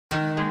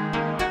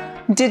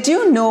Did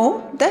you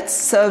know that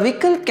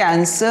cervical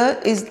cancer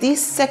is the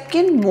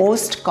second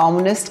most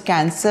commonest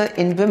cancer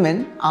in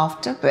women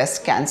after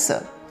breast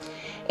cancer?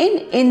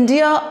 In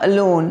India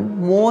alone,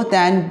 more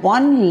than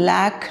 1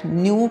 lakh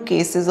new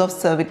cases of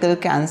cervical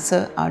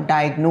cancer are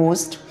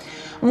diagnosed.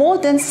 More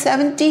than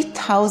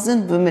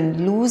 70,000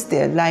 women lose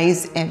their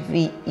lives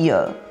every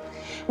year.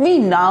 We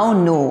now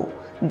know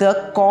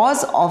the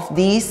cause of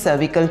the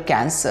cervical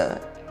cancer.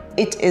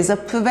 It is a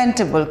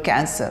preventable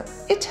cancer.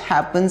 It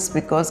happens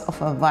because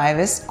of a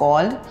virus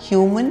called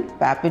human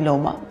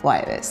papilloma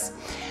virus.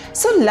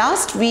 So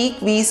last week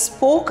we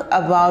spoke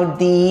about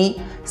the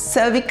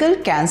cervical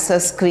cancer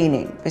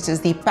screening, which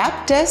is the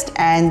Pap test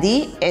and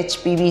the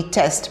HPV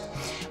test.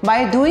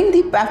 By doing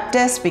the Pap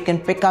test, we can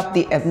pick up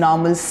the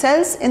abnormal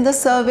cells in the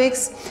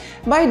cervix.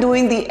 By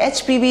doing the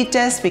HPV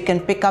test, we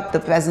can pick up the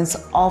presence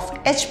of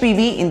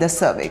HPV in the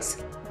cervix.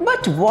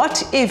 But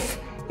what if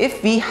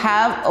we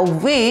have a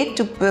way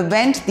to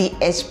prevent the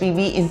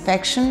HPV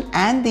infection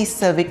and the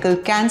cervical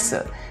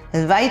cancer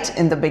right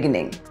in the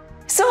beginning?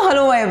 So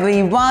hello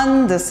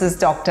everyone, this is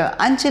Dr.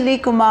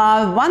 Anjali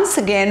Kumar once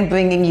again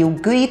bringing you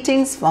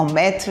greetings from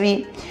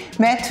Maitri.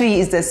 Maitri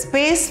is the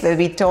space where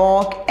we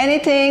talk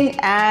anything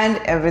and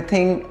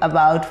everything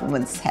about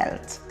women's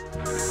health.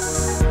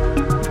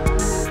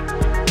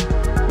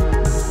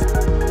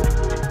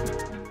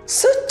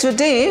 So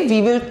today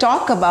we will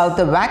talk about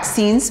the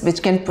vaccines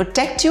which can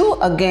protect you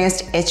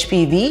against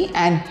HPV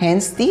and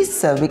hence the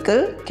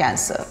cervical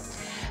cancer.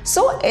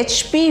 So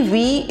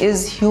HPV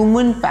is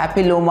human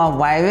papilloma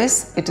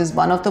virus. It is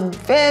one of the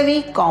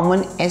very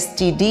common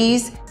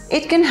STDs.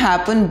 It can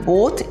happen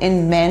both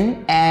in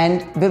men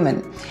and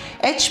women.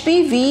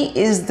 HPV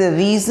is the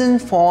reason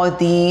for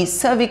the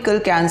cervical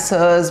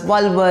cancers,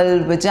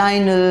 vulval,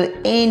 vaginal,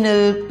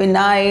 anal,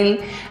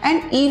 penile,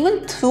 and even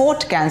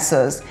throat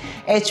cancers.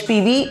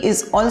 HPV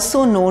is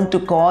also known to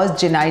cause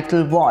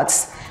genital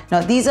warts.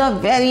 Now these are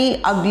very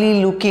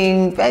ugly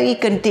looking, very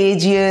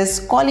contagious,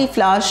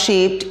 cauliflower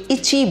shaped,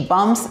 itchy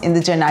bumps in the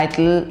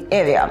genital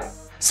area.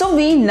 So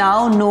we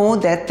now know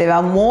that there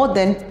are more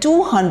than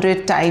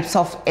 200 types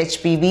of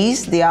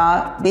HPVs. They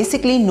are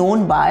basically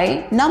known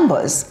by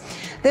numbers.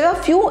 There are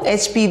few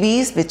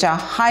HPVs which are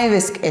high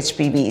risk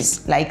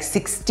HPVs like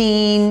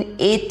 16,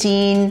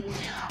 18,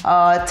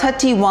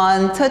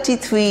 31,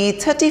 33,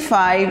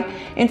 35.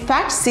 In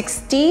fact,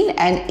 16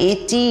 and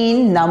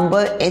 18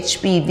 number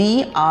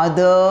HPV are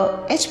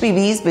the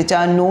HPVs which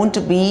are known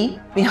to be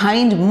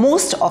behind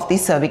most of the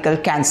cervical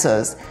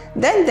cancers.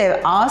 Then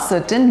there are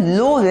certain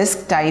low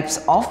risk types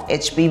of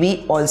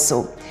HPV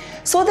also.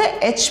 So the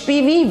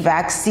HPV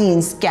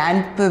vaccines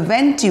can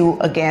prevent you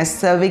against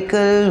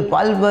cervical,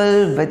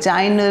 vulval,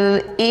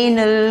 vaginal,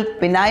 anal,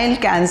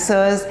 penile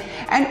cancers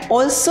and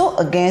also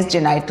against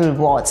genital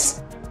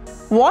warts.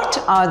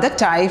 What are the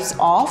types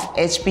of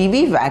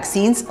HPV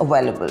vaccines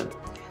available?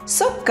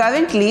 So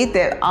currently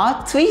there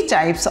are 3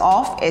 types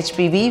of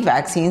HPV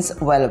vaccines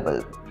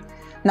available.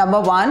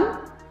 Number 1,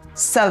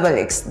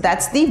 Cervix.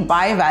 That's the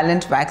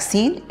bivalent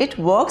vaccine. It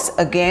works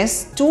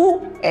against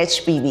 2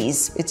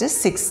 HPVs, which is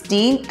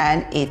 16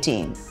 and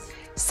 18.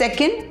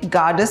 Second,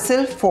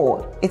 Gardasil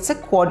 4. It's a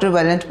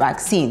quadrivalent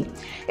vaccine.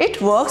 It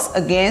works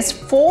against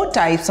 4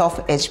 types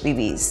of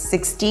HPVs,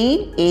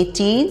 16,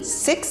 18,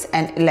 6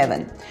 and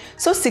 11.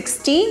 So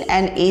 16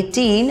 and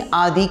 18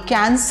 are the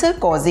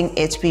cancer-causing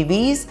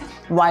HPVs,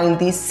 while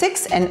the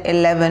 6 and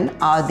 11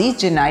 are the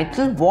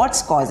genital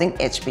warts-causing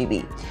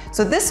HPV.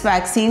 So this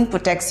vaccine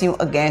protects you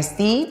against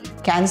the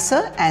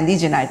cancer and the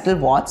genital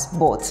warts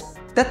both.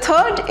 The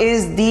third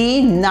is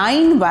the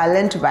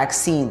 9-valent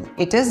vaccine.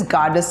 It is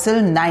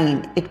Gardasil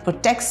 9. It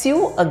protects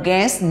you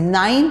against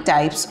 9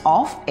 types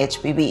of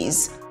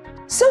HPVs.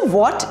 So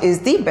what is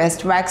the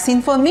best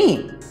vaccine for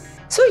me?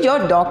 So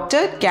your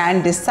doctor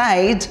can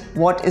decide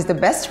what is the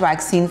best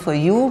vaccine for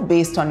you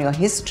based on your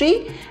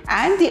history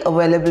and the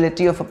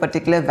availability of a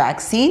particular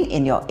vaccine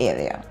in your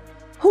area.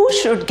 Who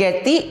should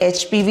get the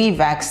HPV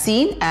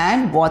vaccine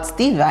and what's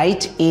the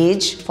right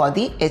age for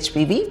the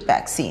HPV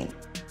vaccine?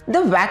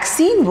 The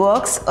vaccine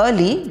works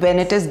early when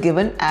it is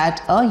given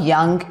at a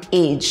young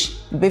age,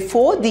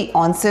 before the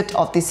onset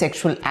of the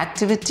sexual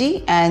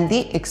activity and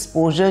the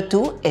exposure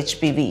to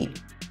HPV.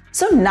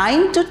 So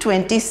 9 to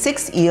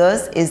 26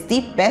 years is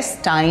the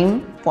best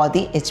time for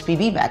the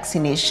HPV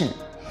vaccination.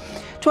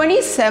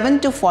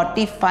 27 to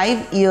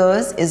 45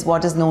 years is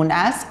what is known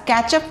as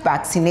catch-up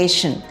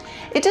vaccination.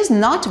 It is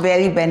not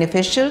very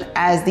beneficial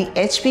as the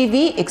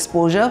HPV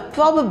exposure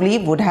probably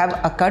would have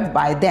occurred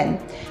by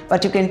then.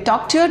 But you can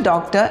talk to your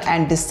doctor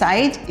and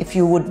decide if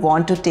you would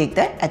want to take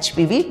the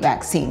HPV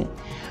vaccine.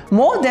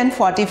 More than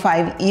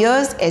 45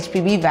 years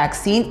HPV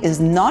vaccine is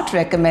not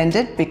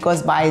recommended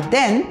because by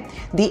then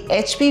the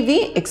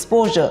HPV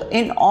exposure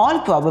in all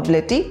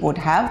probability would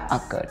have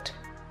occurred.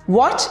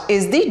 What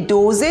is the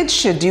dosage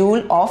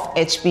schedule of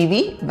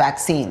HPV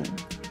vaccine?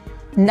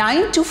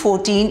 9 to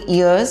 14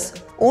 years,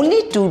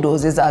 only 2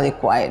 doses are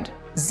required,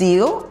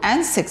 0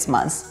 and 6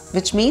 months,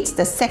 which means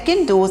the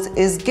second dose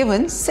is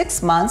given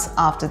 6 months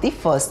after the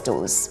first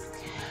dose.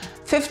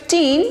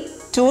 15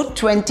 to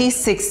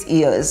 26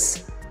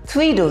 years.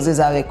 3 doses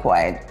are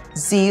required: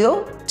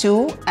 0,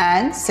 2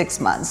 and 6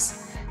 months.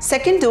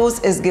 Second dose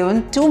is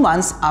given 2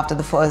 months after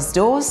the first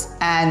dose,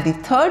 and the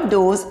third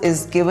dose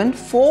is given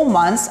 4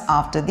 months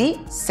after the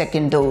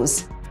second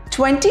dose.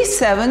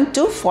 27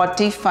 to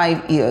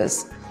 45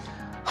 years.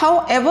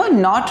 However,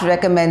 not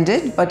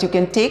recommended, but you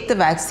can take the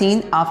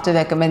vaccine after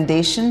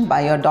recommendation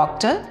by your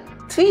doctor.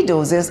 3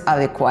 doses are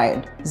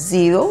required: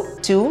 0,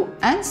 2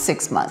 and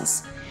 6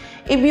 months.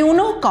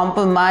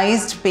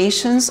 Immunocompromised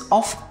patients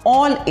of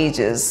all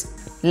ages,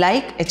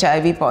 like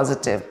HIV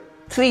positive,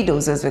 3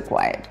 doses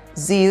required: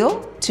 0,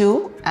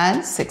 2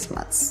 and 6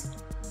 months.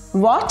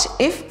 What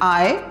if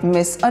I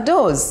miss a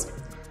dose?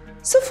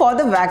 So for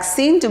the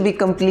vaccine to be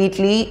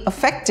completely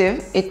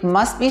effective, it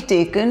must be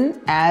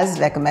taken as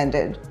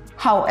recommended.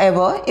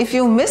 However, if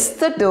you miss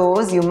the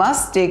dose, you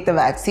must take the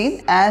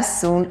vaccine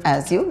as soon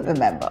as you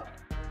remember.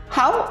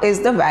 How is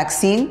the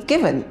vaccine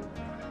given?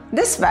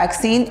 This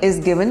vaccine is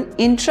given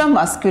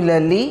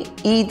intramuscularly,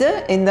 either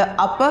in the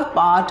upper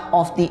part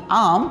of the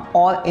arm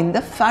or in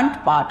the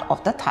front part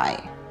of the thigh.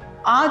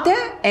 Are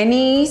there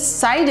any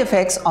side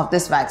effects of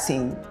this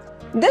vaccine?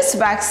 This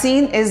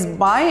vaccine is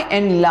by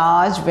and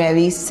large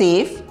very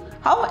safe.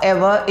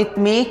 However, it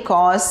may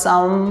cause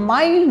some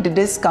mild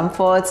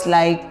discomforts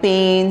like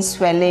pain,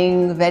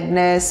 swelling,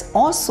 redness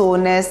or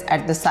soreness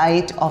at the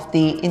site of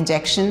the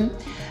injection.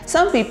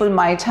 Some people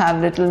might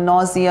have little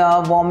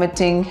nausea,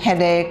 vomiting,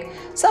 headache.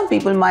 Some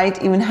people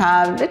might even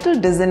have little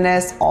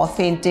dizziness or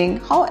fainting.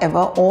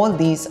 However, all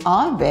these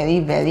are very,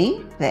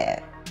 very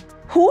rare.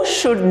 Who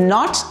should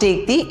not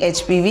take the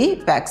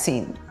HPV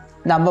vaccine?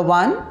 Number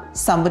 1,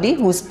 somebody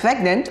who is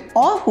pregnant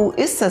or who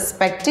is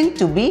suspecting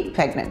to be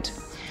pregnant.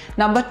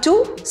 Number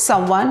 2,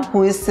 someone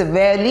who is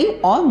severely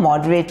or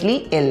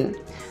moderately ill.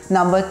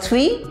 Number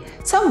 3,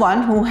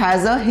 someone who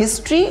has a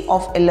history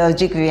of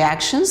allergic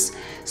reactions,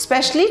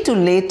 especially to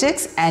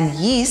latex and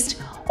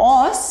yeast,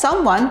 or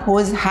someone who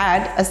has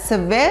had a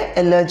severe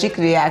allergic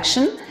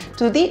reaction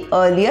to the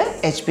earlier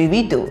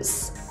HPV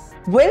dose.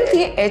 Will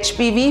the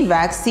HPV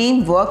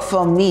vaccine work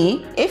for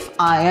me if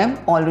I am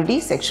already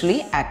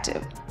sexually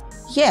active?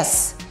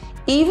 Yes,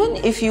 even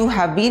if you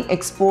have been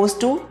exposed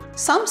to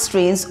some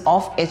strains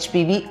of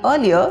HPV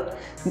earlier,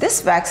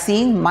 this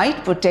vaccine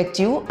might protect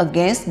you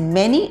against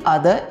many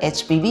other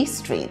HPV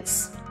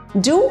strains.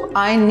 Do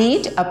I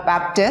need a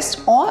pap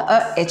test or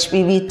a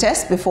HPV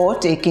test before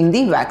taking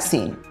the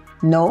vaccine?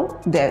 No,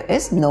 there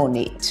is no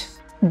need.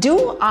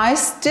 Do I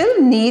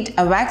still need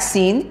a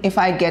vaccine if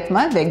I get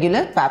my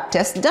regular pap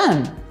test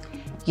done?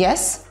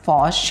 Yes,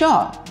 for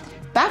sure.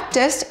 Pap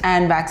test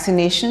and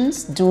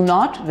vaccinations do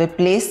not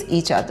replace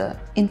each other.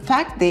 In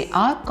fact, they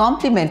are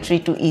complementary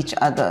to each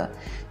other.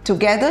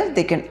 Together,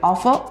 they can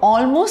offer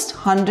almost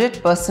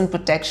 100%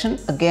 protection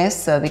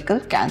against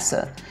cervical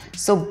cancer.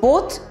 So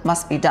both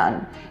must be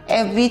done.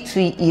 Every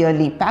 3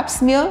 yearly pap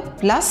smear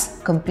plus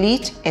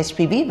complete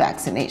HPV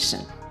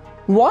vaccination.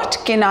 What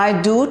can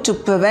I do to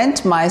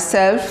prevent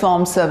myself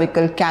from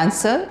cervical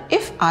cancer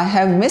if I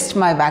have missed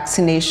my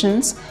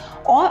vaccinations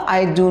or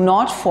I do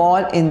not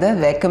fall in the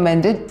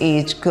recommended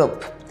age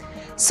group?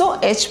 So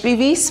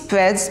HPV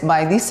spreads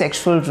by the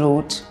sexual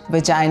route,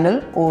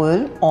 vaginal,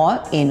 oral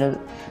or anal.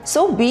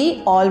 So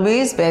be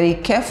always very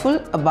careful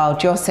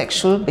about your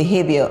sexual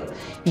behavior.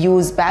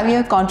 Use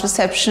barrier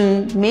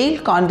contraception,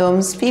 male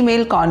condoms,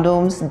 female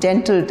condoms,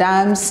 dental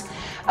dams.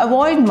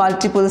 Avoid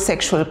multiple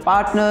sexual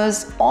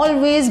partners.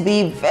 Always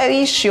be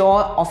very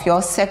sure of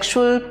your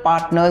sexual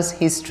partner's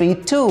history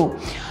too.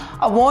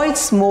 Avoid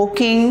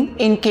smoking.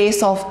 In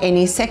case of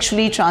any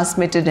sexually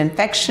transmitted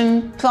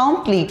infection,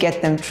 promptly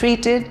get them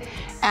treated.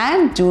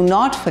 And do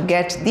not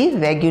forget the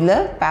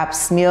regular pap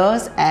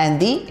smears and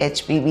the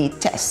HPV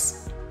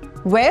tests.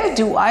 Where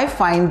do I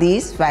find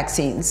these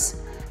vaccines?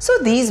 So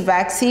these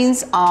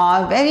vaccines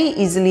are very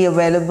easily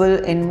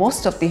available in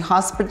most of the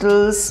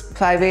hospitals,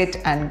 private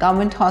and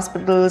government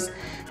hospitals,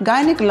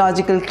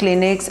 gynecological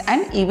clinics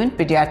and even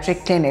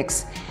pediatric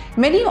clinics.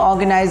 Many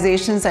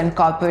organizations and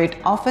corporate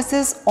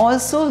offices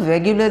also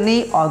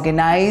regularly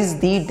organize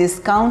the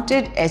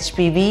discounted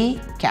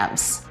HPV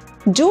camps.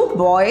 Do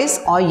boys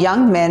or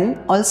young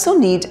men also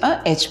need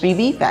a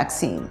HPV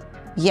vaccine?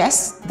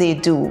 Yes, they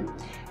do.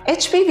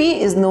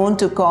 HPV is known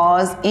to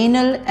cause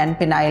anal and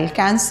penile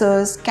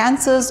cancers,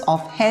 cancers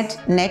of head,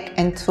 neck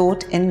and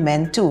throat in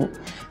men too.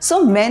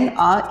 So men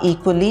are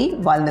equally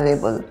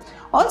vulnerable.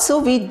 Also,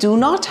 we do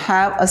not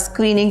have a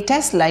screening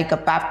test like a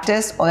pap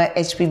test or a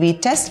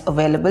HPV test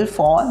available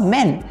for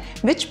men,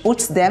 which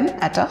puts them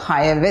at a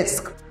higher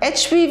risk.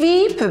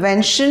 HPV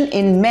prevention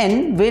in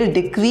men will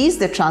decrease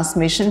the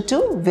transmission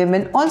to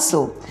women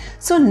also.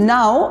 So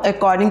now,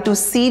 according to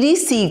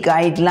CDC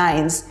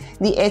guidelines,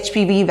 the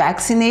HPV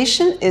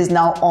vaccination is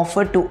now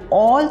offered to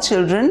all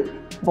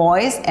children,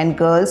 boys and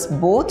girls,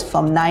 both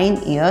from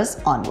 9 years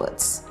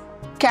onwards.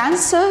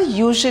 Cancer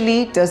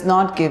usually does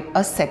not give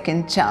a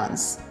second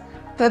chance.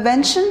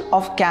 Prevention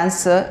of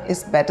cancer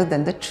is better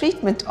than the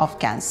treatment of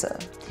cancer.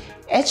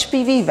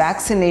 HPV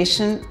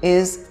vaccination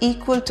is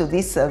equal to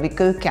the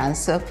cervical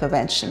cancer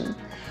prevention.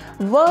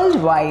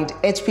 Worldwide,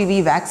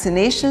 HPV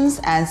vaccinations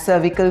and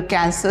cervical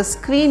cancer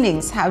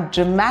screenings have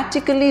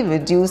dramatically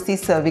reduced the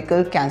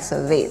cervical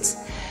cancer rates.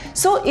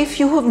 So if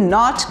you have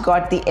not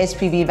got the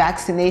HPV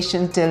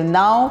vaccination till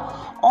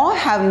now or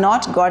have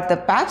not got the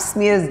pap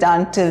smears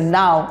done till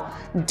now,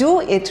 do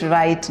it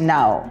right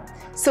now.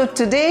 So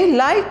today,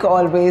 like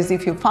always,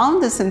 if you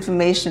found this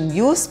information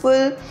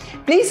useful,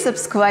 please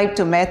subscribe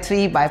to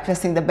Maitri by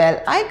pressing the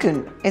bell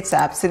icon. It's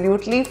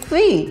absolutely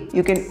free.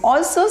 You can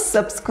also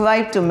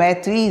subscribe to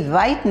Maitri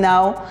right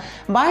now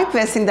by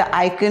pressing the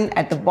icon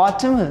at the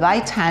bottom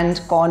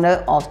right-hand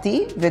corner of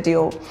the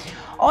video.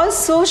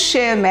 Also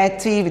share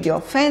Maitri with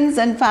your friends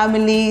and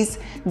families.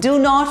 Do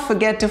not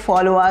forget to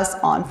follow us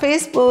on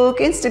Facebook,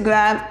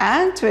 Instagram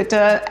and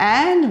Twitter,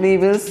 and we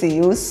will see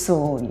you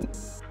soon.